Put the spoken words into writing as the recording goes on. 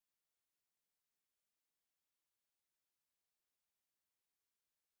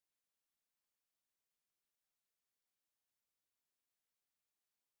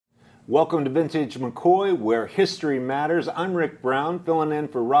Welcome to Vintage McCoy, where history matters. I'm Rick Brown, filling in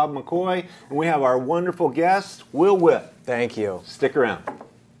for Rob McCoy, and we have our wonderful guest, Will Witt. Thank you. Stick around.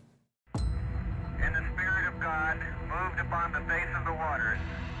 And the Spirit of God moved upon the face of the waters,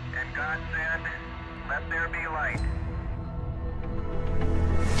 and God said, "Let there be light."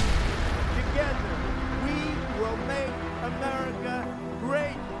 Together, we will make America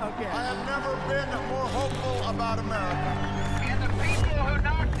great again. I have never been more hopeful about America. And the people who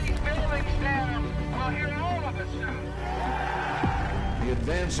knock these buildings down will hear all of us soon. The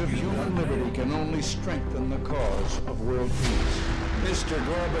advance of human liberty can only strengthen the cause of world peace. Mr.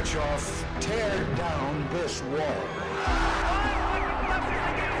 Gorbachev, tear down this wall.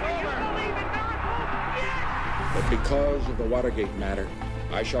 But because of the Watergate matter,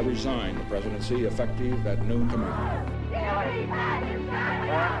 I shall resign the presidency effective at noon tomorrow. One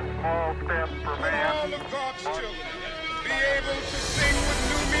small step for man. All of God's children be able to sing with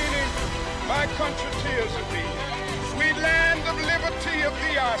new meaning, "My country tears of thee, sweet land of liberty of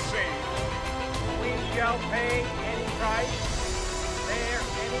thee I sing." We shall pay any price, bear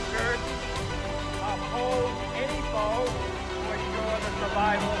any curse, oppose any foe to ensure the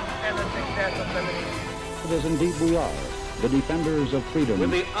survival and the success of liberty. As indeed we are, the defenders of freedom.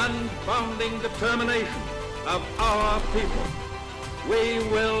 With the unbounding determination of our people, we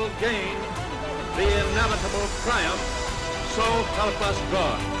will gain the inevitable triumph, so help us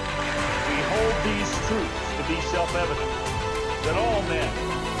God. We hold these truths to be self-evident, that all men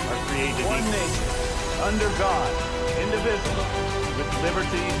are created one nation, under God, indivisible, with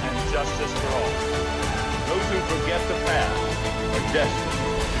liberty and justice for all. Those who forget the past are destined to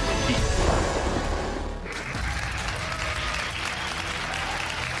repeat.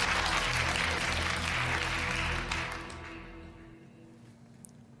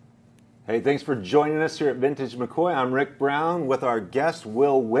 Hey, thanks for joining us here at Vintage McCoy. I'm Rick Brown with our guest,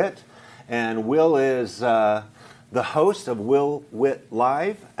 Will Witt. And Will is the host of Will Witt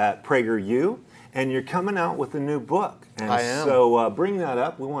Live at PragerU. And you're coming out with a new book. And I am. So bring that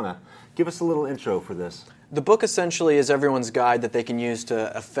up. We want to give us a little intro for this. The book essentially is everyone's guide that they can use to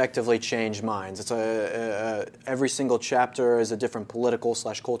effectively change minds. It's every single chapter is a different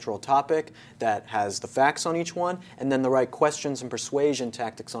political/cultural topic that has the facts on each one, and then the right questions and persuasion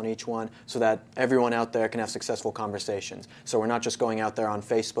tactics on each one, so that everyone out there can have successful conversations. So we're not just going out there on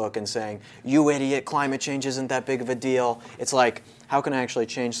Facebook and saying, "You idiot, climate change isn't that big of a deal." It's like, how can I actually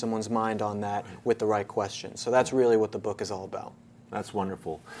change someone's mind on that with the right questions? So that's really what the book is all about. That's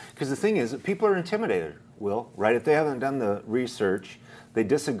wonderful. Because the thing is that people are intimidated, Will, right? If they haven't done the research, they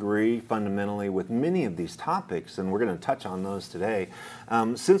disagree fundamentally with many of these topics, and we're going to touch on those today.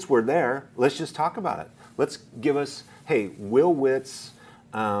 Since we're there, let's just talk about it. Let's give us, Will Witt's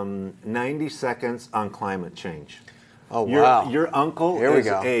 90 seconds on climate change. Oh, wow. Your uncle Here we is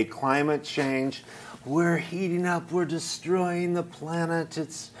go. a climate change. We're heating up. We're destroying the planet.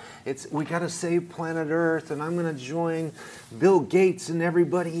 We got to save planet Earth, and I'm going to join Bill Gates and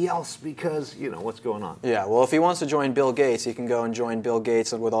everybody else because, what's going on. Yeah, well, if he wants to join Bill Gates, he can go and join Bill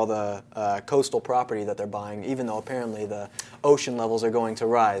Gates with all the coastal property that they're buying, even though apparently the ocean levels are going to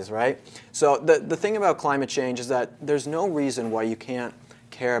rise, right? So the thing about climate change is that there's no reason why you can't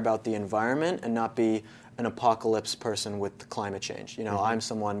care about the environment and not be an apocalypse person with climate change. I'm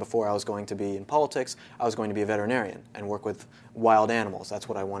someone, before I was going to be in politics, I was going to be a veterinarian and work with wild animals. That's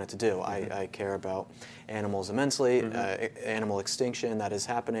what I wanted to do. I care about animals immensely. Animal extinction that is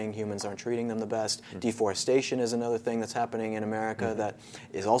happening. Humans aren't treating them the best. Deforestation is another thing that's happening in America that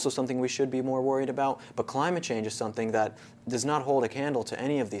is also something we should be more worried about. But climate change is something that does not hold a candle to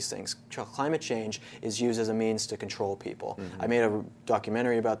any of these things. Climate change is used as a means to control people. I made a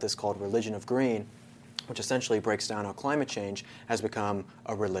documentary about this called Religion of Green, which essentially breaks down how climate change has become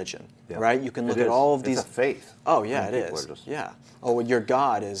a religion, right? You can look at all of these. It's a faith. Oh, yeah, it is. Yeah. Oh, well, your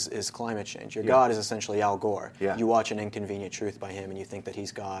God is climate change. Your God is essentially Al Gore. Yeah. You watch An Inconvenient Truth by him, and you think that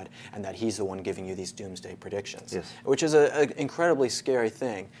he's God, and that he's the one giving you these doomsday predictions, which is an incredibly scary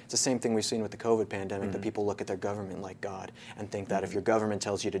thing. It's the same thing we've seen with the COVID pandemic, that people look at their government like God and think that if your government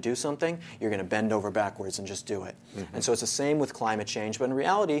tells you to do something, you're going to bend over backwards and just do it. And so it's the same with climate change, but in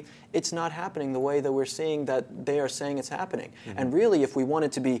reality, it's not happening the way that we're seeing that they are saying it's happening. And really, if we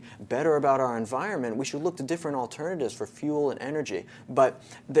wanted to be better about our environment, we should look to different alternatives for fuel and energy. But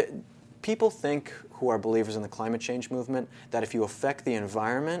people think, who are believers in the climate change movement, that if you affect the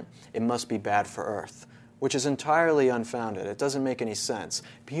environment, it must be bad for Earth. which is entirely unfounded. It doesn't make any sense.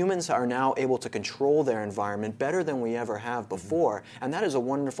 Humans are now able to control their environment better than we ever have before, and that is a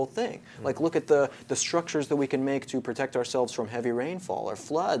wonderful thing. Like, look at the structures that we can make to protect ourselves from heavy rainfall or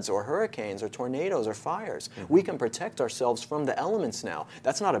floods or hurricanes or tornadoes or fires. We can protect ourselves from the elements now.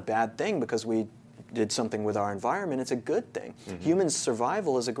 That's not a bad thing because we did something with our environment. It's a good thing. Humans'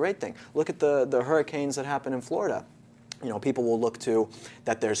 survival is a great thing. Look at the hurricanes that happen in Florida. You know, people will look to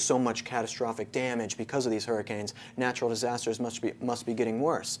that there's so much catastrophic damage because of these hurricanes. Natural disasters must be getting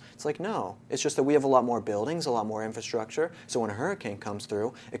worse. It's like, no. It's just that we have a lot more buildings, a lot more infrastructure. So when a hurricane comes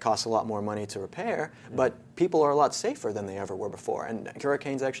through, it costs a lot more money to repair, but people are a lot safer than they ever were before. And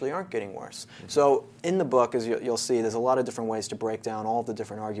hurricanes actually aren't getting worse. So in the book, as you'll see, there's a lot of different ways to break down all of the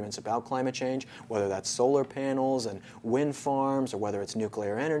different arguments about climate change, whether that's solar panels and wind farms, or whether it's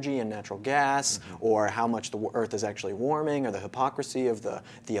nuclear energy and natural gas, or how much the Earth is actually warming, or the hypocrisy of the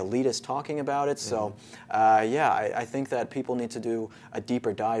elitists talking about it. So, I think that people need to do a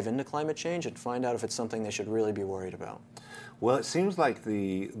deeper dive into climate change and find out if it's something they should really be worried about. Well, it seems like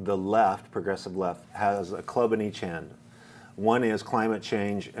the left, progressive left, has a club in each end. One is climate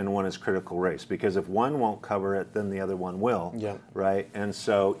change and one is critical race, because if one won't cover it, then the other one will, right? And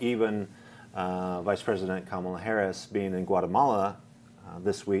so even Vice President Kamala Harris being in Guatemala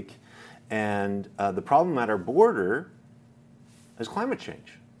this week, and the problem at our border is climate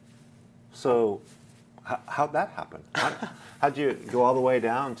change. So how'd that happen? How'd you go all the way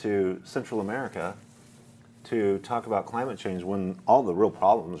down to Central America to talk about climate change when all the real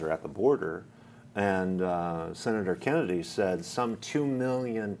problems are at the border? And Senator Kennedy said some 2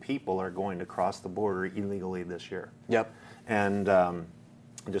 million people are going to cross the border illegally this year. Yep. And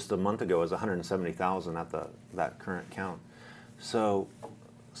just a month ago it was 170,000 at that current count. So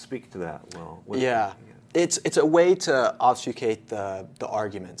speak to that, Will. It's a way to obfuscate the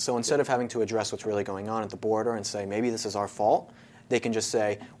argument. So instead of having to address what's really going on at the border and say, maybe this is our fault, they can just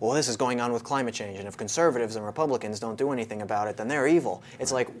say, well, this is going on with climate change, and if conservatives and Republicans don't do anything about it, then they're evil.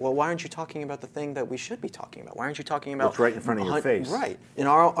 It's like, well, why aren't you talking about the thing that we should be talking about? Why aren't you talking about... It's right in front of your face. Right. In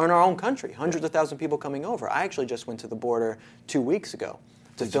our own country, hundreds of thousands of people coming over. I actually just went to the border 2 weeks ago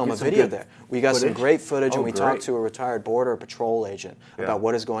to film a video there. We got some great footage, and we talked to a retired Border Patrol agent about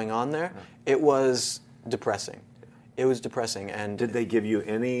what is going on there. It was depressing. It was depressing. And did they give you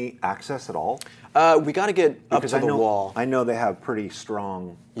any access at all? We got to get up to the wall. I know they have pretty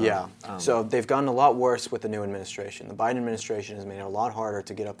strong... So they've gotten a lot worse with the new administration. The Biden administration has made it a lot harder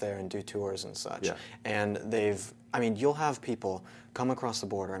to get up there and do tours and such. And you'll have people come across the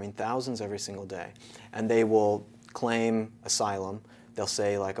border, thousands every single day, and they will claim asylum. They'll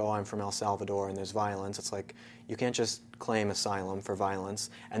say, like, oh, I'm from El Salvador and there's violence. It's like, you can't just claim asylum for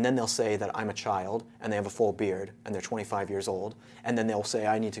violence. And then they'll say that I'm a child, and they have a full beard, and they're 25 years old. And then they'll say,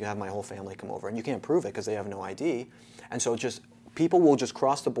 I need to have my whole family come over. And you can't prove it because they have no ID. And so people will just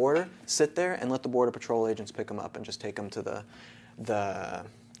cross the border, sit there, and let the Border Patrol agents pick them up and just take them to the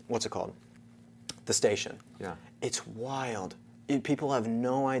what's it called? The station. It's wild. People have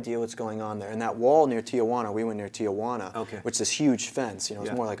no idea what's going on there. And that wall near Tijuana, we went near Tijuana, which is this huge fence.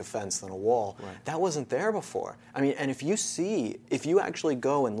 It's more like a fence than a wall. That wasn't there before. And if you actually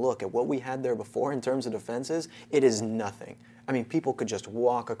go and look at what we had there before in terms of defenses, it is nothing. People could just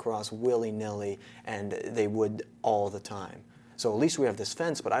walk across willy-nilly, and they would all the time. So at least we have this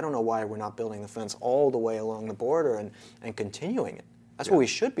fence, but I don't know why we're not building the fence all the way along the border and continuing it. That's what we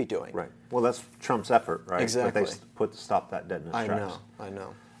should be doing. Right. Well, that's Trump's effort, right? Exactly. But they stop that dead in its tracks. I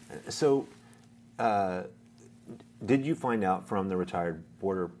know. So, did you find out from the retired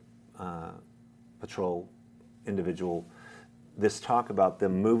Border Patrol individual this talk about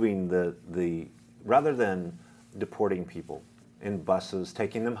them moving the rather than deporting people in buses,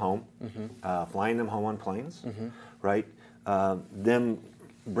 taking them home, flying them home on planes, right? Them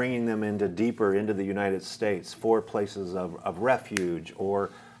bringing them deeper into the United States for places of refuge, or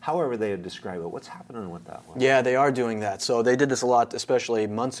however they would describe it. What's happening with that one? Yeah, they are doing that. So they did this a lot, especially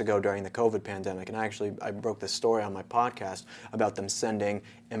months ago during the COVID pandemic. And I broke this story on my podcast about them sending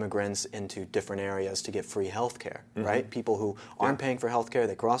immigrants into different areas to get free health care, right? People who aren't paying for health care,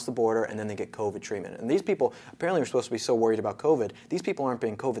 they cross the border, and then they get COVID treatment. And these people, apparently we're supposed to be so worried about COVID, these people aren't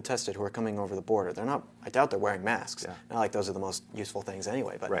being COVID tested who are coming over the border. They're not, I doubt they're wearing masks. Not like those are the most useful things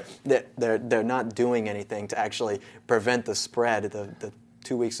anyway, but they're not doing anything to actually prevent the spread, the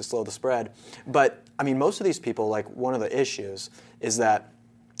 2 weeks to slow the spread. But, most of these people, like, one of the issues is that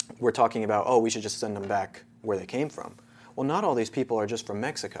we're talking about, oh, we should just send them back where they came from. Well, not all these people are just from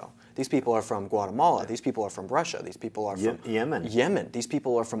Mexico. These people are from Guatemala. These people are from Russia. These people are from Yemen. These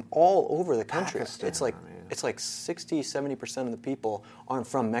people are from all over the country. Pakistan. It's like, it's like 60, 70% of the people aren't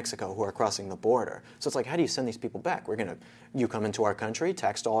from Mexico who are crossing the border. So it's like, how do you send these people back? You come into our country,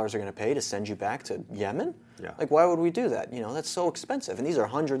 tax dollars are going to pay to send you back to Yemen? Yeah. Like, why would we do that? That's so expensive. And these are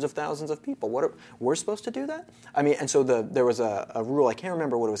hundreds of thousands of people. We're supposed to do that? I mean, and so there was a rule, I can't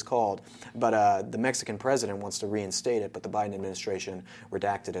remember what it was called, but the Mexican president wants to reinstate it, but the Biden administration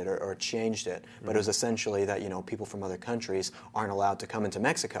redacted it or changed it. But it was essentially that, people from other countries aren't allowed to come into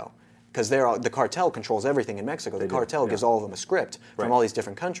Mexico. Because the cartel controls everything in Mexico. The cartel gives all of them a script from all these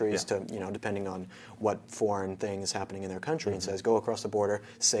different countries to, depending on what foreign thing is happening in their country, and says, go across the border,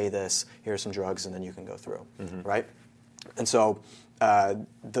 say this, here's some drugs, and then you can go through, right? And so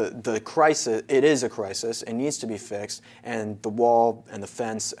the crisis, it is a crisis, it needs to be fixed, and the wall and the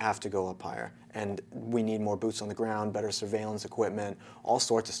fence have to go up higher. And we need more boots on the ground, better surveillance equipment, all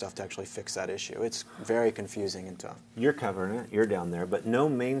sorts of stuff to actually fix that issue. It's very confusing and tough. You're covering it. You're down there. But no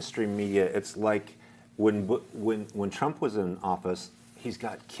mainstream media. It's like when Trump was in office, he's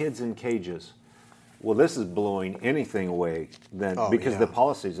got kids in cages. Well, this is blowing anything away because the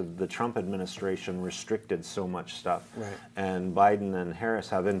policies of the Trump administration restricted so much stuff. Right. And Biden and Harris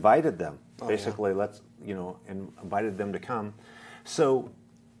have invited them. Basically, invited them to come. So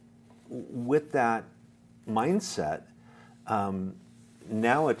with that mindset,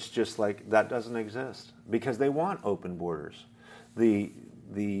 now it's just like that doesn't exist because they want open borders. The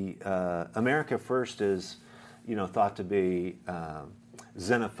America First is, thought to be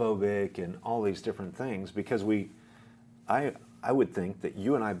xenophobic and all these different things because I would think that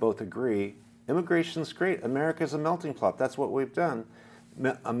you and I both agree immigration's great. America's a melting pot. That's what we've done,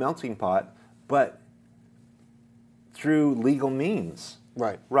 a melting pot, but through legal means.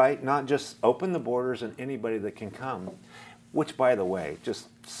 Right. Right? Not just open the borders and anybody that can come, which, by the way, just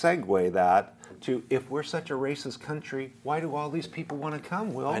segue that to if we're such a racist country, why do all these people want to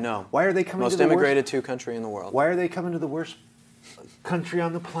come, Will? I know. Why are they coming Most to the immigrated to country in the world. Why are they coming to the worst country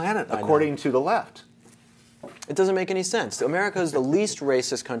on the planet, according to the left? It doesn't make any sense. America is the least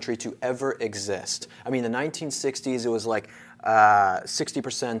racist country to ever exist. I mean, in the 1960s, it was like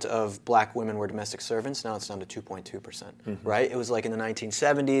 60% of black women were domestic servants. Now it's down to 2.2%, right? It was like in the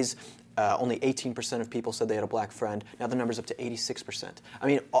 1970s, only 18% of people said they had a black friend. Now the number's up to 86%. I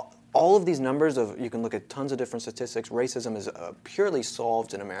mean, all of these numbers, you can look at tons of different statistics. Racism is purely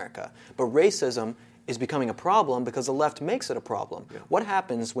solved in America. But racism is becoming a problem because the left makes it a problem. Yeah. What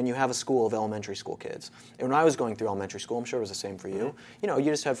happens when you have a school of elementary school kids? And when I was going through elementary school, I'm sure it was the same for you. You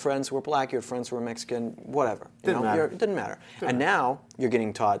just had friends who were black, you had friends who were Mexican, whatever. Didn't matter. It didn't matter. And now you're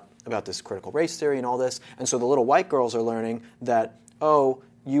getting taught about this critical race theory and all this. And so the little white girls are learning that,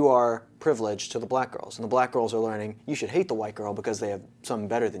 you are privileged to the black girls. And the black girls are learning you should hate the white girl because they have something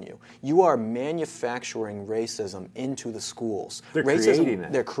better than you. You are manufacturing racism into the schools. They're creating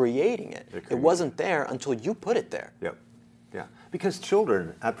it. They're creating it. It wasn't there until you put it there. Yep. Yeah. Because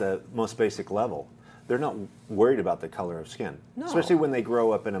children at the most basic level, they're not worried about the color of skin. No. Especially when they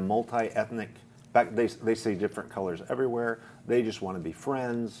grow up in a multi-ethnic, they see different colors everywhere. They just want to be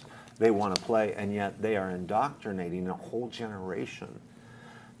friends. They want to play. And yet they are indoctrinating a whole generation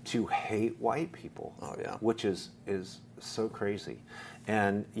to hate white people, which is so crazy.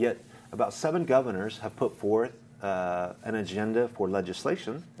 And yet about 7 governors have put forth an agenda for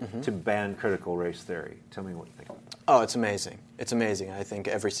legislation to ban critical race theory. Tell me what you think about that. Oh, it's amazing. It's amazing. I think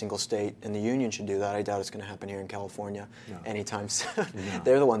every single state in the union should do that. I doubt it's going to happen here in California anytime soon.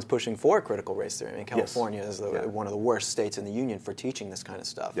 They're the ones pushing for critical race theory. I mean, California is one of the worst states in the union for teaching this kind of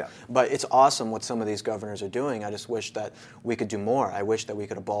stuff. Yeah. But it's awesome what some of these governors are doing. I just wish that we could do more. I wish that we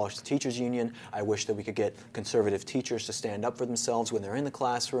could abolish the teachers union. I wish that we could get conservative teachers to stand up for themselves when they're in the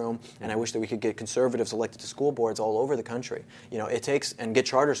classroom. And I wish that we could get conservatives elected to school boards all over the country. It takes, and get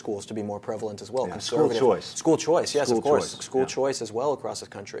charter schools to be more prevalent as well. Yeah. School choice. School choice, yes, of course. Choice. School choice as well across the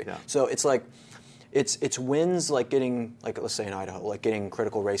country. Yeah. So it's like, it's wins like getting, like let's say in Idaho, like getting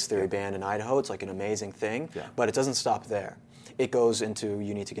critical race theory banned in Idaho. It's like an amazing thing, but it doesn't stop there. It goes into,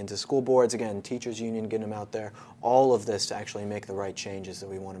 you need to get into school boards, again, teachers union, getting them out there, all of this to actually make the right changes that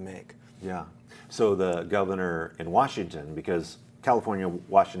we want to make. Yeah. So the governor in Washington, because California,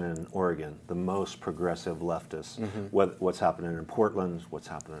 Washington, and Oregon, the most progressive leftists. What's happening in Portland, what's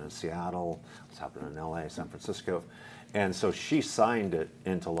happening in Seattle, what's happening in LA, San Francisco. And so she signed it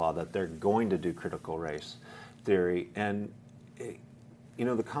into law that they're going to do critical race theory. And,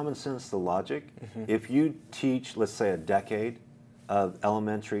 the common sense, the logic, if you teach, let's say, a decade of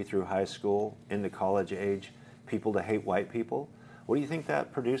elementary through high school into college age people to hate white people, what do you think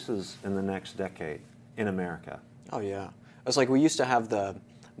that produces in the next decade in America? Oh, yeah. It's like we used to have the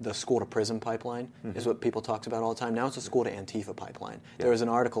the school to prison pipeline is what people talked about all the time. Now it's a school to Antifa pipeline. There was an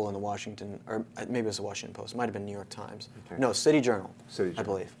article in the Washington, or maybe it was the Washington Post. It might have been New York Times. No, City Journal. I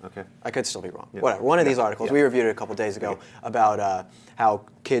believe. Okay. I could still be wrong. Whatever. One of these articles. We reviewed it a couple days ago about how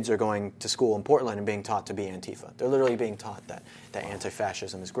kids are going to school in Portland and being taught to be Antifa. They're literally being taught that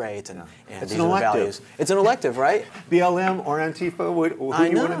anti-fascism is great and these are the values. It's an elective, right? BLM or Antifa, who do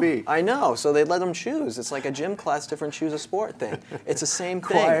you want to be? I know. So they let them choose. It's like a gym class, different choose a sport thing. It's the same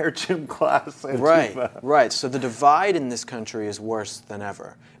thing. Choir, gym class, Antifa. Right. So the divide in this country is worse than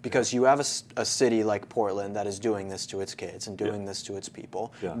ever because you have a city like Portland that is doing this to its kids and doing this to its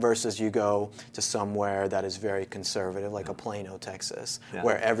people versus you go to somewhere that is very conservative, like a Plano, Texas,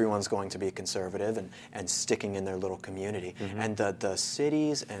 where everyone's going to be conservative and sticking in their little community. And the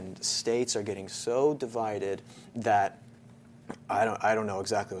cities and states are getting so divided that I don't know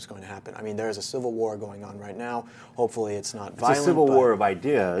exactly what's going to happen. I mean, there is a civil war going on right now. Hopefully it's not violent. It's a civil war of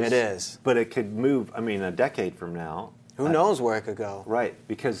ideas. It is. But it could move, a decade from now. Who knows where it could go? Right,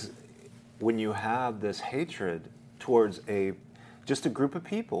 because when you have this hatred towards just a group of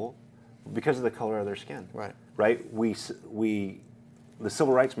people because of the color of their skin. Right? The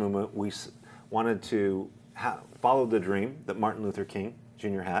Civil Rights Movement, we wanted to follow the dream that Martin Luther King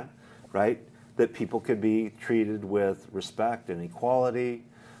Jr. had, right? That people could be treated with respect and equality.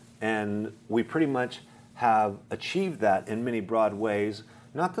 And we pretty much have achieved that in many broad ways.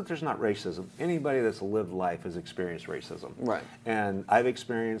 Not that there's not racism. Anybody that's lived life has experienced racism. Right. And I've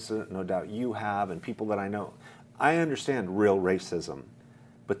experienced it, no doubt you have, and people that I know. I understand real racism.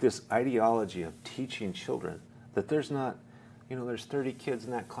 But this ideology of teaching children that there's not, there's 30 kids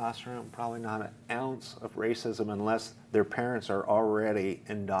in that classroom, probably not an ounce of racism unless their parents are already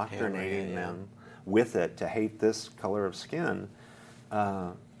indoctrinating them with it to hate this color of skin.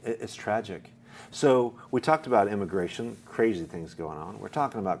 It's tragic. So we talked about immigration, crazy things going on. We're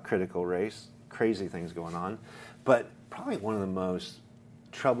talking about critical race, crazy things going on. But probably one of the most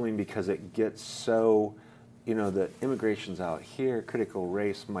troubling because it gets so, the immigration's out here, critical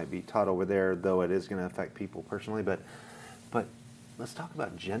race might be taught over there, though it is going to affect people personally. But let's talk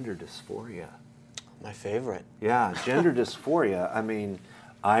about gender dysphoria. My favorite. Yeah, gender dysphoria. I mean,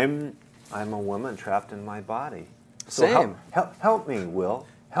 I'm a woman trapped in my body. So Same. Help me, Will.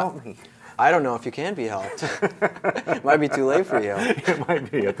 Help me. I don't know if you can be helped. It might be too late for you. It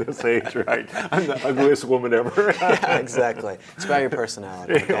might be at this age, right? I'm the ugliest woman ever. Yeah, exactly. It's about your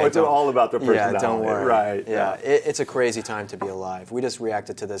personality. Okay? It's all about the personality. Yeah, don't worry. Right. Yeah, it's a crazy time to be alive. We just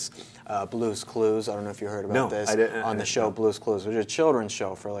reacted to this Blue's Clues. I don't know if you heard about this. On the show Blue's Clues, which is a children's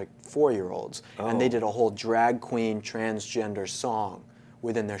show for like 4-year-olds. And they did a whole drag queen transgender song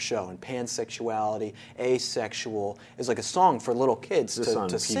within their show, and pansexuality, asexual is like a song for little kids to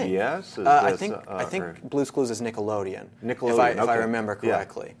sing. PBS? I think Blue's Clues is Nickelodeon. If I remember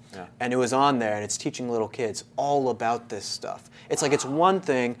correctly. Yeah. And it was on there, and it's teaching little kids all about this stuff. It's like it's one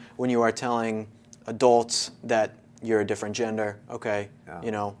thing when you are telling adults that you're a different gender, okay,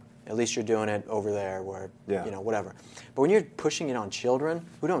 at least you're doing it over there where, whatever. But when you're pushing it on children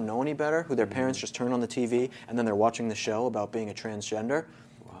who don't know any better, who their parents just turn on the TV and then they're watching the show about being a transgender,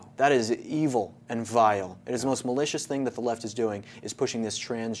 that is evil and vile. It is the most malicious thing that the left is doing, is pushing this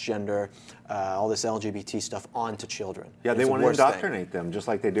transgender, all this LGBT stuff onto children. Yeah, they want to indoctrinate them, just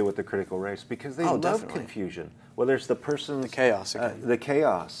like they do with the critical race, because they love confusion. Well, there's the person's... The chaos again. The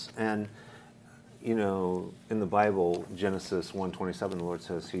chaos. And, in the Bible, Genesis 1:27, the Lord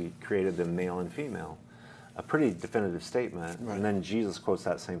says He created them male and female. A pretty definitive statement. Right. And then Jesus quotes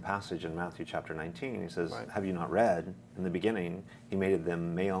that same passage in Matthew chapter 19. He says, have you not read, in the beginning, He made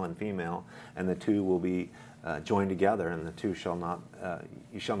them male and female, and the two will be joined together, and the two shall not,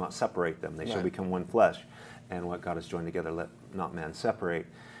 you shall not separate them. They shall become one flesh. And what God has joined together, let not man separate.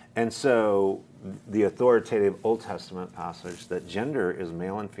 And so the authoritative Old Testament passage that gender is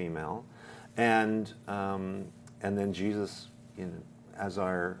male and female, and then Jesus, as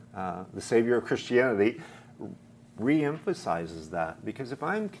our the Savior of Christianity, re-emphasizes that. Because if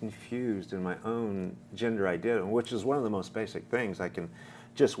I'm confused in my own gender identity, which is one of the most basic things, I can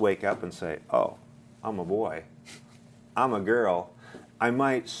just wake up and say, oh, I'm a boy, I'm a girl. I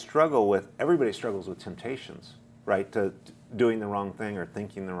might struggle with, everybody struggles with temptations, right, to doing the wrong thing or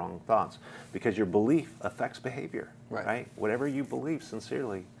thinking the wrong thoughts, because your belief affects behavior, right? Whatever you believe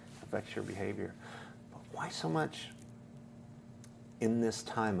sincerely affects your behavior. But why so much in this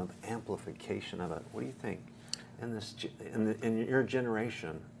time of amplification of it? What do you think in your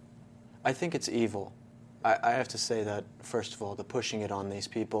generation? I think it's evil. I have to say that, first of all, the pushing it on these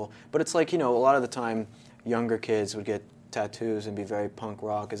people. But it's like, a lot of the time, younger kids would get tattoos and be very punk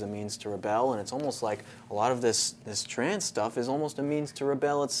rock as a means to rebel, and it's almost like a lot of this trans stuff is almost a means to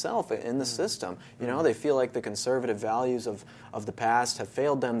rebel itself in the system. You know, they feel like the conservative values of the past have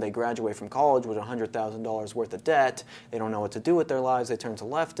failed them. They graduate from college with $100,000 worth of debt. They don't know what to do with their lives. They turn to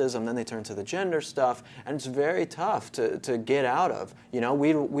leftism, then they turn to the gender stuff, and it's very tough to get out of. You know,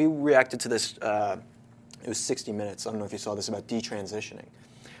 we reacted to this, it was 60 Minutes, I don't know if you saw this, about detransitioning,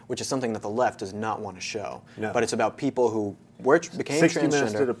 which is something that the left does not want to show. No. But it's about people who became 60 transgender. 60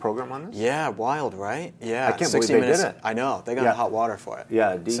 Minutes did a program on this? Yeah, wild, right? Yeah. I can't believe they did it. I know. They got hot water for it.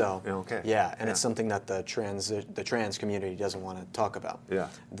 Yeah, okay. Yeah, and it's something that the trans community doesn't want to talk about. Yeah.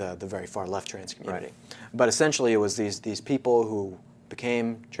 The very far left trans community. Right. But essentially it was these people who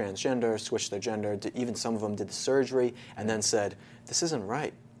became transgender, switched their gender, even some of them did the surgery, and then said, this isn't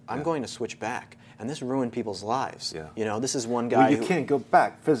right. I'm going to switch back. And this ruined people's lives. Yeah. You know, this is one guy who can't go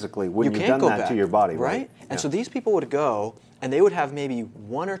back physically when you've done that to your body, right? And so these people would go, and they would have maybe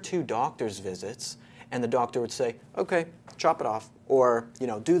 1 or 2 doctor's visits, and the doctor would say, okay, chop it off, or, you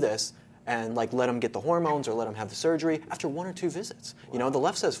know, do this, and like let them get the hormones or let them have the surgery after 1 or 2 visits. Wow. You know, the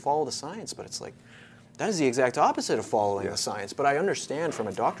left says follow the science, but it's like, that is the exact opposite of following the science. But I understand from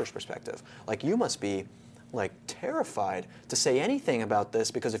a doctor's perspective, like you must be like terrified to say anything about this,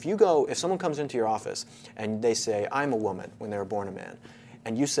 because if someone comes into your office and they say, I'm a woman when they were born a man,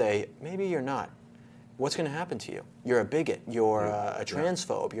 and you say, maybe you're not, what's going to happen to you? You're a bigot. You're a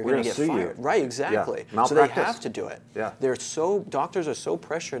transphobe. You're going to get fired. Right, exactly. Yeah. So they have to do it. Yeah. Doctors are so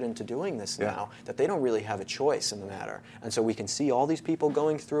pressured into doing this now that they don't really have a choice in the matter. And so we can see all these people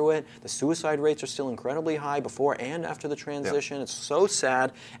going through it. The suicide rates are still incredibly high before and after the transition. Yeah. It's so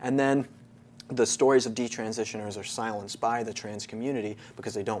sad. And then the stories of detransitioners are silenced by the trans community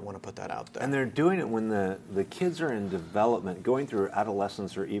because they don't want to put that out there. And they're doing it when the kids are in development, going through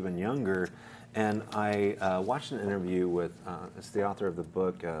adolescence or even younger. And I watched an interview with, it's the author of the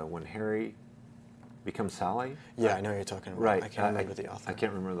book, When Harry Becomes Sally. Yeah, I know who you're talking about. Right. I can't remember the author. I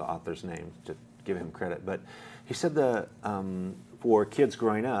can't remember the author's name to give him credit. But he said for kids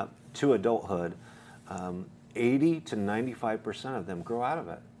growing up to adulthood, 80 to 95% of them grow out of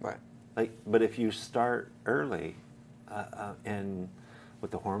it. Right. But if you start early, and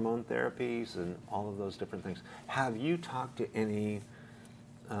with the hormone therapies and all of those different things, have you talked to any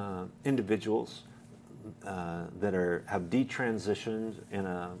individuals that have detransitioned in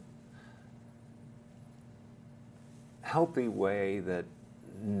a healthy way that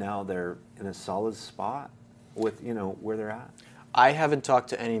now they're in a solid spot with where they're at? I haven't talked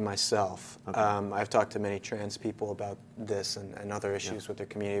to any myself. Okay. I've talked to many trans people about this and other issues with their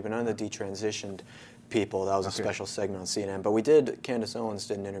community, but none of the detransitioned people. That was a special segment on CNN. But Candace Owens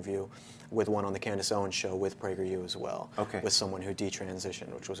did an interview with one on the Candace Owens show with PragerU as well, with someone who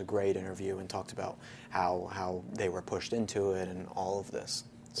detransitioned, which was a great interview, and talked about how they were pushed into it and all of this.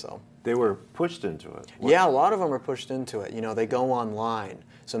 So they were pushed into it. Yeah, a lot of them are pushed into it. You know, they go online.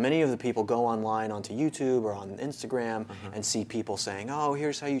 So many of the people go online onto YouTube or on Instagram and see people saying, "Oh,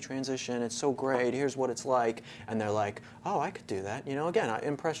 here's how you transition. It's so great. Here's what it's like." And they're like, "Oh, I could do that." You know, again,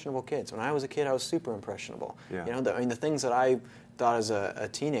 impressionable kids. When I was a kid, I was super impressionable. Yeah. You know, the things that I thought as a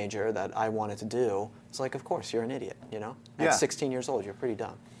teenager that I wanted to do, it's like, of course, you're an idiot. You know, at 16 years old, you're pretty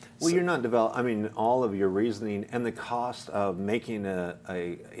dumb. Well, you're not developed. I mean, all of your reasoning and the cost of making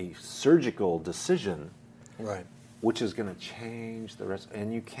a surgical decision, right, which is going to change the rest,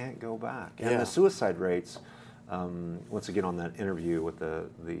 and you can't go back. And the suicide rates, once again on that interview with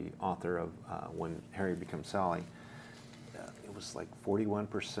the author of When Harry Becomes Sally, it was like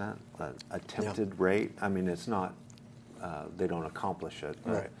 41% attempted rate. I mean, it's not, they don't accomplish it.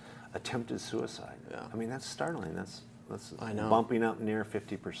 But attempted suicide. Yeah. I mean, that's startling. That's I know. Bumping up near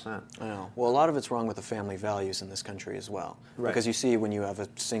 50%. I know. Well, a lot of it's wrong with the family values in this country as well. Right. Because you see, when you have a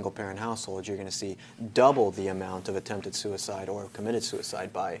single-parent household, you're going to see double the amount of attempted suicide or committed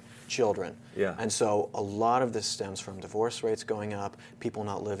suicide by children. Yeah. And so a lot of this stems from divorce rates going up, people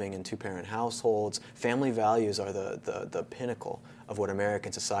not living in two-parent households. Family values are the pinnacle of what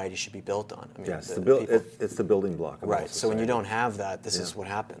American society should be built on. I mean, it's the building block of right. So when you don't have that, this is what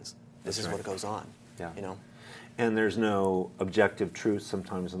happens. This is what goes on. Yeah. You know. And there's no objective truth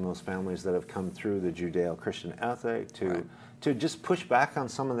sometimes in those families that have come through the Judeo-Christian ethic to just push back on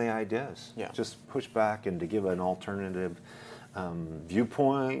some of the ideas. Yeah. Just push back and to give an alternative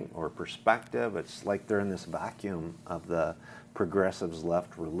viewpoint or perspective. It's like they're in this vacuum of the progressives'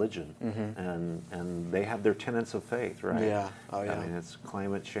 left religion, and they have their tenets of faith, right? Yeah. Oh yeah. I mean, it's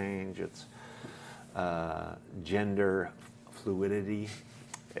climate change, it's gender fluidity.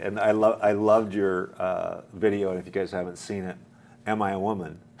 And I loved your video, and if you guys haven't seen it, Am I a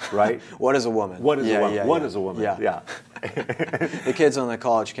Woman? right? What is a woman? What is a woman? Yeah, What yeah. is a woman? Yeah. The kids on the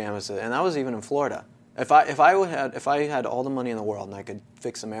college campuses, and that was even in Florida. If I had all the money in the world and I could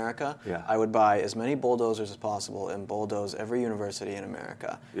fix America, Yeah. I would buy as many bulldozers as possible and bulldoze every university in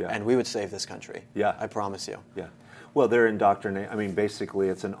America, Yeah. and we would save this country. Yeah. I promise you. Yeah. Well, they're indoctrinating. I mean, basically,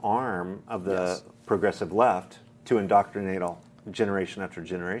 it's an arm of the Yes. progressive left to indoctrinate all generation after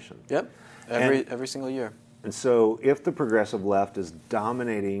generation. Yep. Every single year. And so, if the progressive left is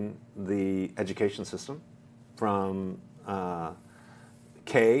dominating the education system from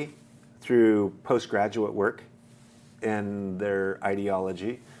K through postgraduate work and their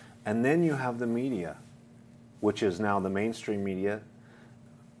ideology, and then you have the media, which is now the mainstream media,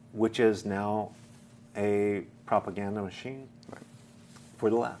 which is now a propaganda machine for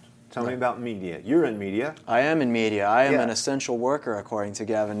the left. Tell me about media. You're in media. I am in media. I am Yeah. an essential worker, according to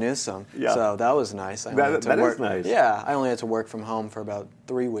Gavin Newsom. Yeah. So that was nice. I only That had to is work, nice. Yeah, I only had to work from home for about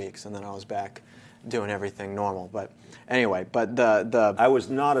 3 weeks, and then I was back doing everything normal. But anyway, I was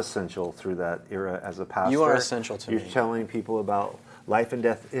not essential through that era as a pastor. You are essential to You're me. telling people about life and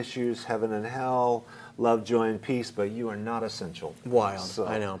death issues, heaven and hell, love, joy, and peace, but you are not essential. wild. So,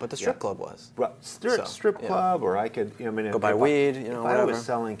 I know, but the strip yeah. club was. Well, strip So, yeah. club, or I could, I mean, Go buy weed, you know, if I was whatever.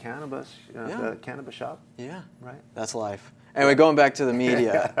 selling cannabis, Yeah. the cannabis shop. Yeah, Right. That's life. Anyway, going back to the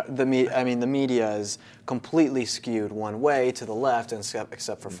media, the media is completely skewed one way to the left,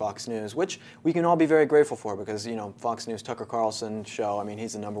 except for Fox News, which we can all be very grateful for because Fox News, Tucker Carlson show. I mean,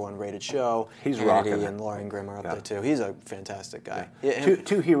 he's the #1 rated show. He's Hannity rocking it. and Lauren Grimm are up Yeah. there too. He's a fantastic guy. Yeah. Yeah,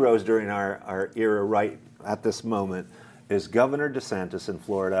 Two heroes during our era right at this moment is Governor DeSantis in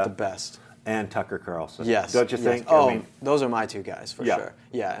Florida. the best. And Tucker Carlson. Yes. Don't you yes. think? Oh, I mean, those are my two guys for Yeah. sure.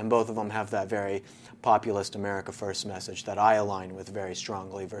 Yeah, and both of them have that very populist America First message that I align with very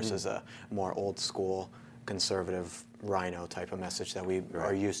strongly versus a more old school conservative rhino type of message that we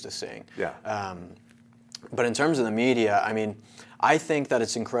are used to seeing. Yeah. But in terms of the media, I mean, I think that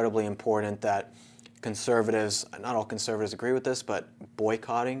it's incredibly important that conservatives, not all conservatives agree with this, but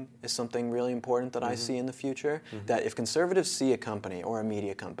boycotting is something really important that I see in the future. That if conservatives see a company or a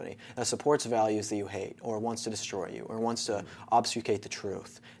media company that supports values that you hate or wants to destroy you or wants to obfuscate the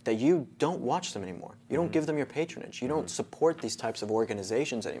truth, that you don't watch them anymore. You don't give them your patronage. You don't support these types of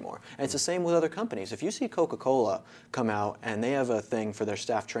organizations anymore. And it's the same with other companies. If you see Coca-Cola come out and they have a thing for their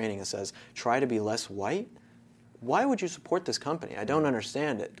staff training that says, try to be less white, why would you support this company? I don't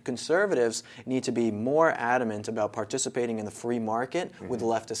understand it. Conservatives need to be more adamant about participating in the free market with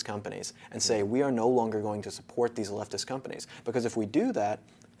leftist companies and say we are no longer going to support these leftist companies. Because if we do that,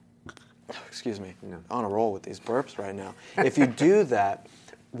 excuse me, I'm on a roll with these burps right now. If you do that,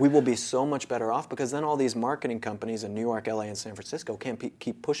 we will be so much better off because then all these marketing companies in New York, LA, and San Francisco can't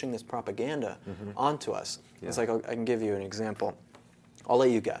keep pushing this propaganda onto us. It's like, I can give you an example. I'll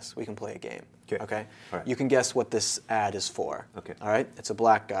let you guess. We can play a game. Okay? All right. You can guess what this ad is for. Okay. All right? It's a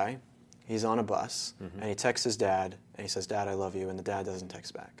black guy. He's on a bus, and he texts his dad, and he says, "Dad, I love you," and the dad doesn't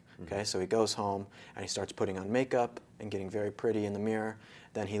text back. Okay? So he goes home, and he starts putting on makeup and getting very pretty in the mirror.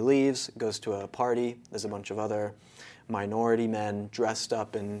 Then he leaves, goes to a party. There's a bunch of other minority men dressed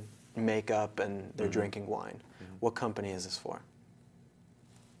up in makeup, and they're drinking wine. What company is this for?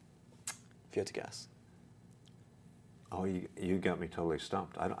 If you had to guess. oh, you got me totally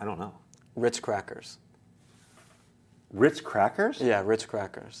stumped. I don't know. Ritz Crackers. Ritz Crackers? Yeah, Ritz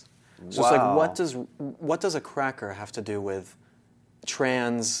Crackers. So it's like, Wow. what does a cracker have to do with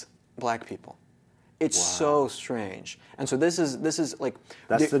trans black people? It's so strange. And so this is like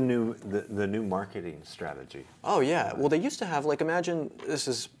That's the new marketing strategy. Oh yeah. Well, they used to have, like, imagine, this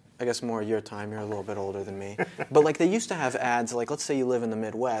is, I guess, more your time. You're a little bit older than me. But like, they used to have ads, like, let's say you live in the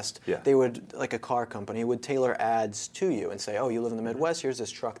Midwest. Yeah. They would, like a car company, would tailor ads to you and say, oh, you live in the Midwest, here's this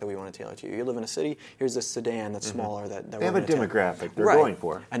truck that we want to tailor to you. You live in a city, here's this sedan that's smaller that They we're have a gonna tailor. demographic they're Right. going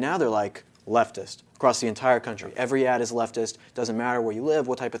for. And now they're like, leftist across the entire country. Every ad is leftist. Doesn't matter where you live,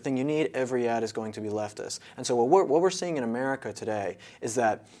 what type of thing you need, every ad is going to be leftist. And so what we're seeing in America today is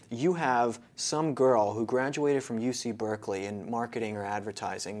that you have some girl who graduated from UC Berkeley in marketing or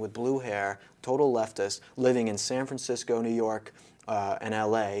advertising with blue hair, total leftist, living in San Francisco, New York, and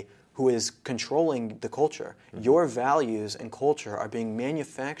LA, who is controlling the culture. Your values and culture are being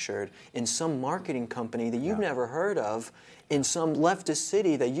manufactured in some marketing company that you've never heard of, in some leftist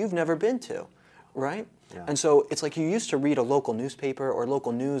city that you've never been to, right? Yeah. And so it's like you used to read a local newspaper or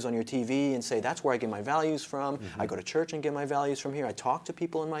local news on your TV and say, that's where I get my values from. I go to church and get my values from here. I talk to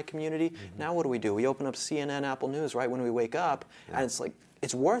people in my community. Now what do? We open up CNN, Apple News, right, when we wake up, and it's like,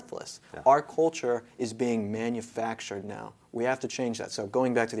 it's worthless. Yeah. Our culture is being manufactured now We have to change that. So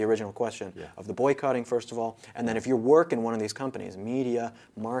going back to the original question of the boycotting, first of all, and then if you work in one of these companies, media,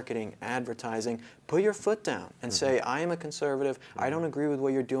 marketing, advertising, put your foot down and say, I am a conservative, I don't agree with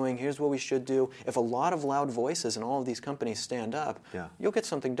what you're doing, here's what we should do. If a lot of loud voices in all of these companies stand up, you'll get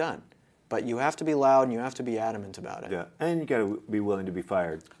something done. But you have to be loud and you have to be adamant about it. Yeah, and you got to be willing to be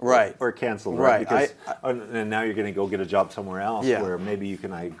fired, right, or canceled, right? Because and now you're going to go get a job somewhere else where maybe you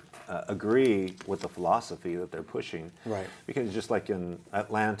can agree with the philosophy that they're pushing, right? Because just like in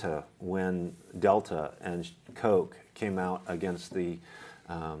Atlanta, when Delta and Coke came out against the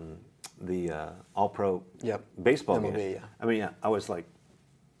All-Pro baseball game, I mean, I was like,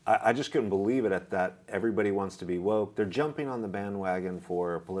 I just couldn't believe it at that. Everybody wants to be woke. They're jumping on the bandwagon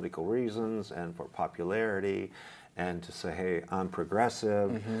for political reasons and for popularity and to say, hey, I'm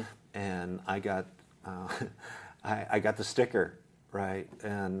progressive. And I got I got the sticker, right?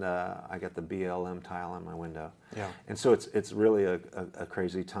 And I got the BLM tile on my window. Yeah. And so it's really a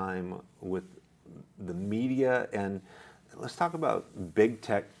crazy time with the media. And let's talk about big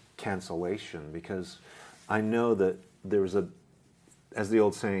tech cancellation, because I know that there was as the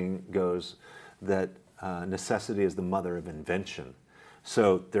old saying goes, that necessity is the mother of invention.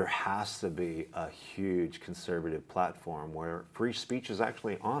 So there has to be a huge conservative platform where free speech is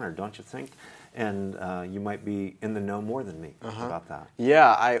actually honored, don't you think? And you might be in the know more than me about that.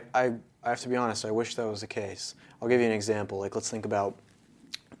 Yeah, I have to be honest, I wish that was the case. I'll give you an example. Like, let's think about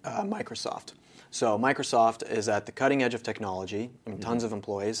Microsoft. So Microsoft is at the cutting edge of technology, I mean, tons of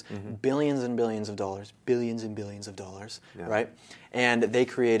employees, billions and billions of dollars, right? And they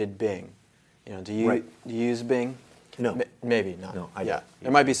created Bing. You know, do you use Bing? No. Maybe not. No, I don't.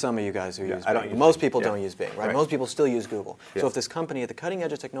 There might be some of you guys who use Bing. I don't use Most Bing. people don't use Bing, right? Most people still use Google. Yeah. So if this company at the cutting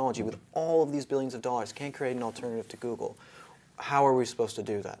edge of technology with all of these billions of dollars can't create an alternative to Google, how are we supposed to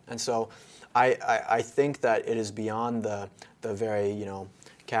do that? And so I think that it is beyond the very,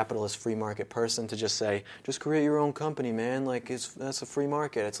 capitalist free market person to just say, just create your own company, man. Like, that's a free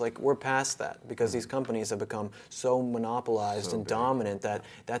market. It's like we're past that because these companies have become so monopolized and dominant that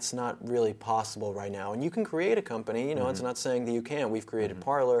that's not really possible right now. And you can create a company. It's not saying that you can't. We've created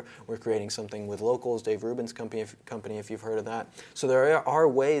Parler. We're creating something with Locals, Dave Rubin's company, if you've heard of that. So there are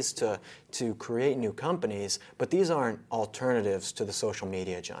ways to create new companies, but these aren't alternatives to the social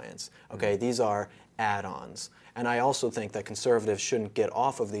media giants. Okay, these are add-ons. And I also think that conservatives shouldn't get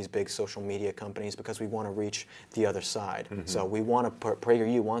off of these big social media companies because we want to reach the other side. So we want to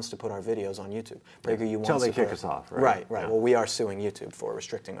PragerU wants to put our videos on YouTube. PragerU wants Until they to kick us off, right? Right. Well, we are suing YouTube for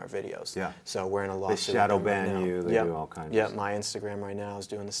restricting our videos. Yeah. So we're in a lawsuit. They shadow with them ban right now. you. They do all kinds of stuff. My Instagram right now is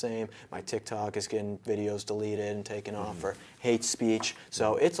doing the same. My TikTok is getting videos deleted and taken off for hate speech.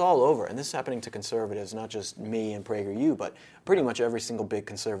 So it's all over. And this is happening to conservatives, not just me and PragerU, but pretty much every single big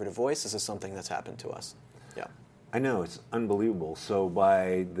conservative voice. This is something that's happened to us. Yeah. I know, it's unbelievable. So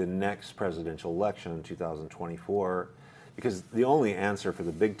by the next presidential election in 2024, because the only answer for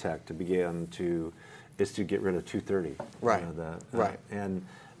the big tech is to get rid of 230. Right. And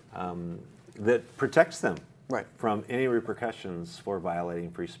that protects them right. from any repercussions for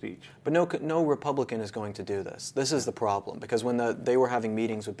violating free speech. But no Republican is going to do this. This is the problem, because when they were having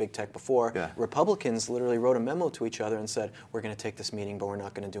meetings with big tech before, Republicans literally wrote a memo to each other and said, we're going to take this meeting, but we're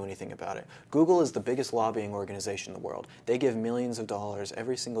not going to do anything about it. Google is the biggest lobbying organization in the world. They give millions of dollars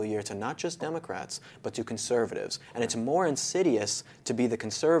every single year to not just Democrats, but to conservatives. And it's more insidious to be the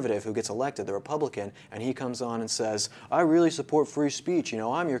conservative who gets elected, the Republican, and he comes on and says, I really support free speech.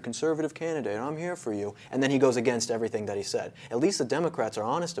 I'm your conservative candidate. I'm here for you. And then he goes against everything that he said. At least the Democrats are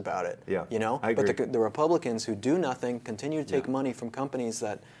honest about it. Yeah, I but agree. the Republicans who do nothing, continue to take money from companies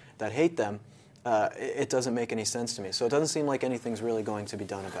that hate them, it doesn't make any sense to me. So it doesn't seem like anything's really going to be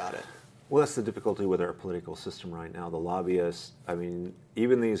done about it. Well, that's the difficulty with our political system right now. The lobbyists, I mean,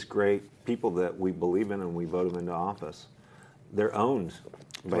 even these great people that we believe in and we vote them into office, they're owned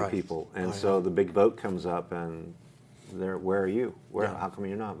by people. And so the big vote comes up and where are you? How come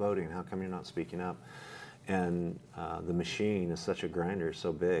you're not voting? How come you're not speaking up? And the machine is such a grinder,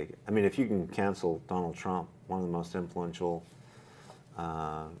 so big. I mean, if you can cancel Donald Trump, one of the most influential,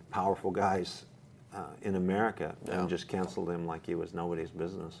 powerful guys in America, and just canceled him like he was nobody's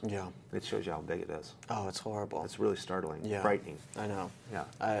business. Yeah. It shows you how big it is. Oh, it's horrible. It's really startling, Yeah. frightening. I know.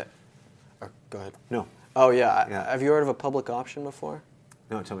 Yeah. Go ahead. No. Oh, yeah. Have you heard of a public option before?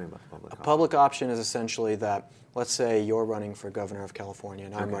 No, tell me about the public option. A public option is essentially that, let's say you're running for governor of California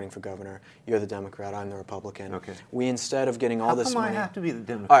and I'm running for governor. You're the Democrat, I'm the Republican. Okay. We, instead of getting all this money... I have to be the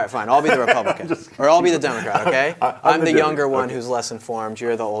Democrat? All right, fine. I'll be the Republican. Or I'll be the Democrat, okay? I'm the younger one who's less informed.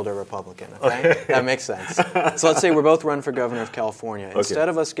 You're the older Republican, okay? That makes sense. So let's say we're both running for governor of California. Instead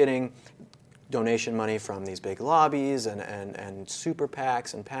of us getting donation money from these big lobbies and super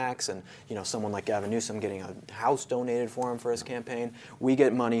PACs and PACs, and someone like Gavin Newsom getting a house donated for him for his campaign. We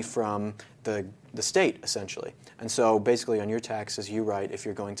get money from the state, essentially. And so basically on your taxes, you write if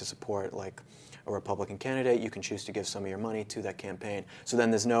you're going to support like a Republican candidate, you can choose to give some of your money to that campaign. So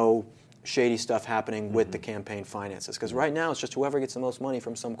then there's no shady stuff happening with the campaign finances. Because right now it's just whoever gets the most money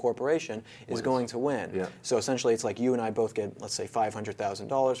from some corporation is going to win. Yeah. So essentially it's like you and I both get, let's say,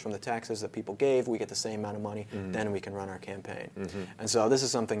 $500,000 from the taxes that people gave. We get the same amount of money, then we can run our campaign. And so this is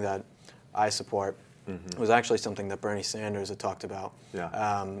something that I support. It was actually something that Bernie Sanders had talked about.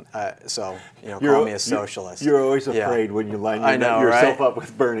 Yeah. So, call me a socialist. You're always afraid when you line yourself up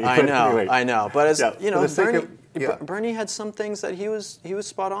with Bernie. I know, anyway. I know. But as Bernie, Bernie had some things that he was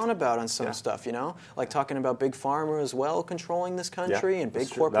spot on about on some stuff, like talking about big pharma as well controlling this country and big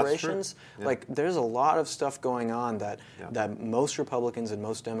corporations. Yeah. Like there's a lot of stuff going on that most Republicans and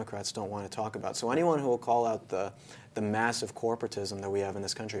most Democrats don't want to talk about. So anyone who will call out the massive corporatism that we have in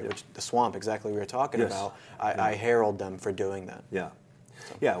this country, which the swamp exactly we were talking about, I herald them for doing that. Yeah.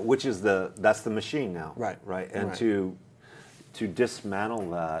 Yeah, which is that's the machine now. Right. And to dismantle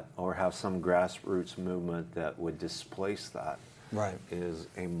that or have some grassroots movement that would displace that is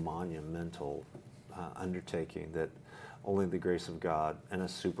a monumental undertaking that only the grace of God and a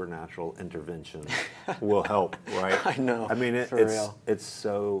supernatural intervention will help, right? I know. I mean, it's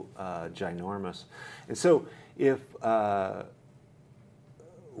so ginormous. And so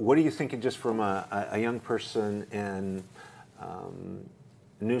what are you thinking just from a young person in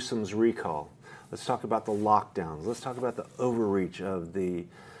Newsom's recall? Let's talk about the lockdowns. Let's talk about the overreach of the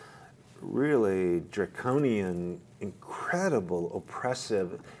really draconian, incredible,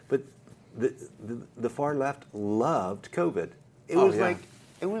 oppressive, but the far left loved COVID. It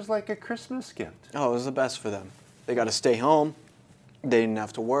was like a Christmas gift. Oh, it was the best for them. They got to stay home. They didn't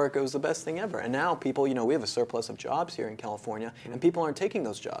have to work. It was the best thing ever. And now people, we have a surplus of jobs here in California, and people aren't taking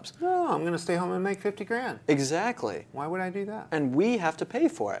those jobs. No, I'm going to stay home and make $50,000. Exactly. Why would I do that? And we have to pay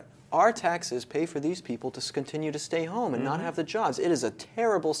for it. Our taxes pay for these people to continue to stay home and not have the jobs. It is a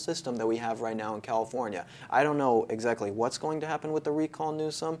terrible system that we have right now in California. I don't know exactly what's going to happen with the recall,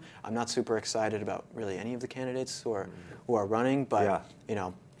 Newsom. I'm not super excited about really any of the candidates who are running, but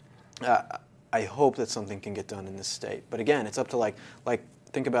I hope that something can get done in this state. But again, it's up to like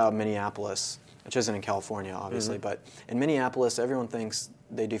think about Minneapolis, which isn't in California, obviously, but in Minneapolis, everyone thinks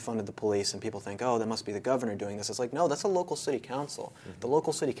they defunded the police, and people think, oh, that must be the governor doing this. It's like, no, that's a local city council. The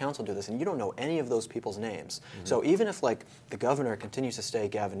local city council do this, and you don't know any of those people's names. So even if, like, the governor continues to stay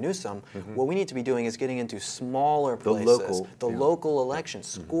Gavin Newsom, what we need to be doing is getting into smaller places, the local elections,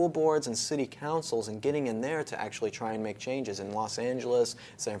 school boards and city councils, and getting in there to actually try and make changes in Los Angeles,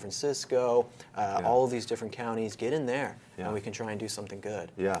 San Francisco, all of these different counties. Get in there, and we can try and do something good.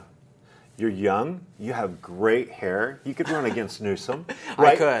 Yeah. You're young. You have great hair. You could run against Newsom.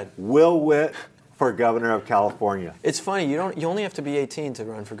 Right? I could. Will Witt for governor of California. It's funny. You only have to be 18 to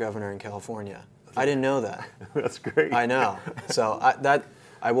run for governor in California. I didn't know that. That's great. I know. So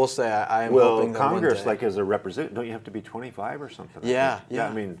I will say I am hoping that Congress, one day, like as a representative, don't you have to be 25 or something? Yeah.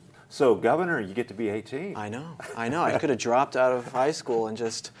 I mean, so governor, you get to be 18. I know. I could have dropped out of high school and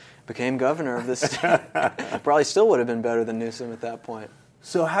just became governor of this state. Probably still would have been better than Newsom at that point.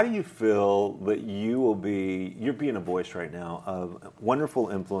 So how do you feel that you're being a voice right now of wonderful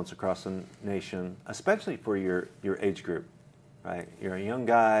influence across the nation, especially for your age group, right? You're a young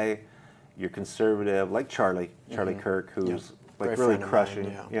guy, you're conservative, like Charlie Kirk, who's like Great really friend of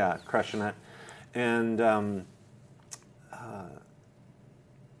crushing, mine, crushing it. And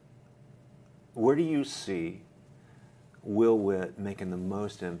where do you see Will Witt making the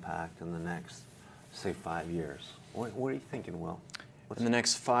most impact in the next, say, 5 years? What are you thinking, Will? In the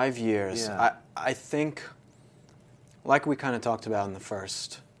next 5 years, I think, like we kind of talked about in the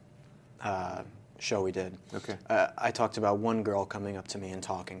first show we did, I talked about one girl coming up to me and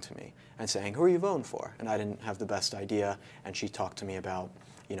talking to me and saying, who are you voting for? And I didn't have the best idea, and she talked to me about,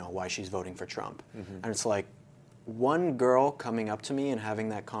 why she's voting for Trump. And it's like, one girl coming up to me and having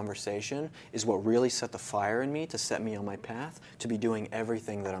that conversation is what really set the fire in me to set me on my path to be doing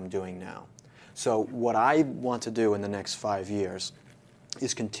everything that I'm doing now. So what I want to do in the next 5 years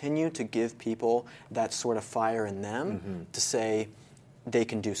is continue to give people that sort of fire in them to say they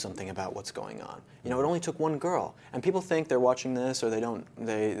can do something about what's going on. It only took one girl. And people think they're watching this, or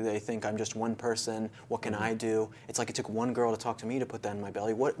they think I'm just one person. What can I do? It's like it took one girl to talk to me to put that in my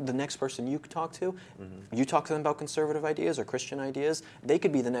belly. What the next person you talk to, you talk to them about conservative ideas or Christian ideas, they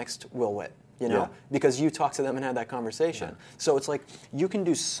could be the next Will Witt. you know, Yeah. because you talked to them and had that conversation. Yeah. So it's like you can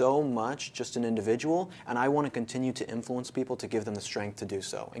do so much just an individual, and I want to continue to influence people to give them the strength to do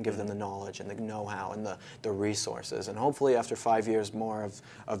so and give them the knowledge and the know-how and the resources. And hopefully after 5 years more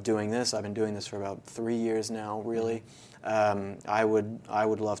of doing this, I've been doing this for about 3 years now, really, I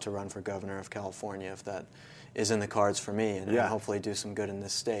would love to run for governor of California if that is in the cards for me, and Yeah. hopefully do some good in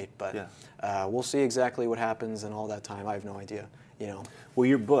this state. But Yeah. we'll see exactly what happens in all that time. I have no idea, you know. Well,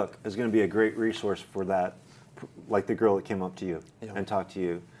 your book is going to be a great resource for that, like the girl that came up to you Yeah. and talked to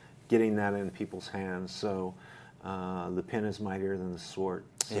you, getting that in people's hands. So the pen is mightier than the sword.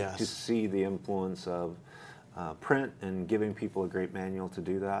 So Yes. to see the influence of print and giving people a great manual to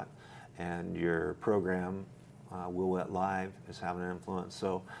do that, and your program, Will Wet Live, is having an influence.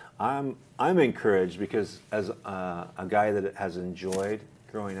 So I'm encouraged because as a guy that has enjoyed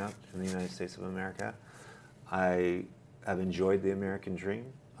growing up in the United States of America, I have enjoyed the American dream.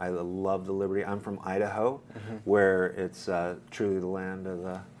 I love the liberty. I'm from Idaho, where it's truly the land of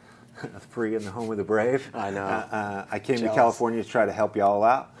the free and the home of the brave. I know. I came Jealous. to California to try to help y'all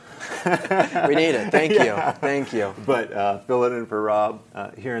out. We need it. Thank Yeah. you. Thank you. But filling in for Rob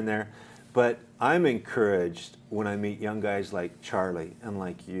here and there. But I'm encouraged when I meet young guys like Charlie and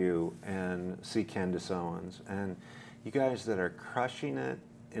like you and see Candace Owens and you guys that are crushing it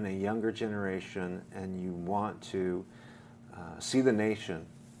in a younger generation, and you want to see the nation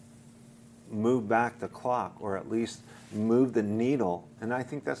move back the clock, or at least move the needle. And I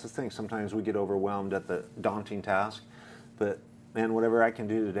think that's the thing. Sometimes we get overwhelmed at the daunting task, but man, whatever I can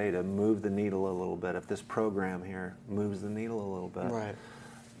do today to move the needle a little bit, if this program here moves the needle a little bit, Right.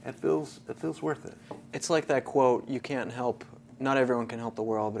 it feels worth it. It's like that quote, you can't help, not everyone can help the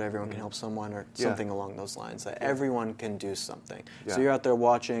world, but everyone can help someone, or Yeah. something along those lines. That everyone can do something. Yeah. So you're out there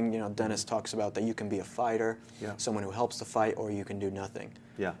watching, you know, Dennis talks about that you can be a fighter, Yeah. someone who helps to fight, or you can do nothing.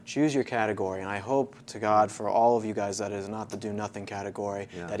 Yeah. Choose your category, and I hope to God for all of you guys that is not the do nothing category,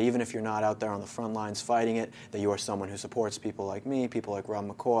 Yeah. that even if you're not out there on the front lines fighting it, that you are someone who supports people like me, people like Rob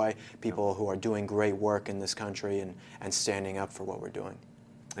McCoy, people who are doing great work in this country and standing up for what we're doing.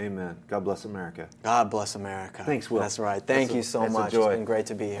 Amen. God bless America. God bless America. Thanks, Will. That's right. Thank you so It's a much. joy. It's been great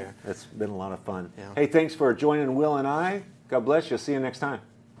to be here. It's been a lot of fun. Yeah. Hey, thanks for joining Will and I. God bless you. See you next time.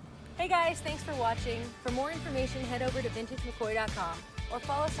 Hey guys, thanks for watching. For more information, head over to vintagemccoy.com or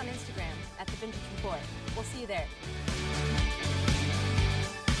follow us on Instagram @TheVintageMcCoy. We'll see you there.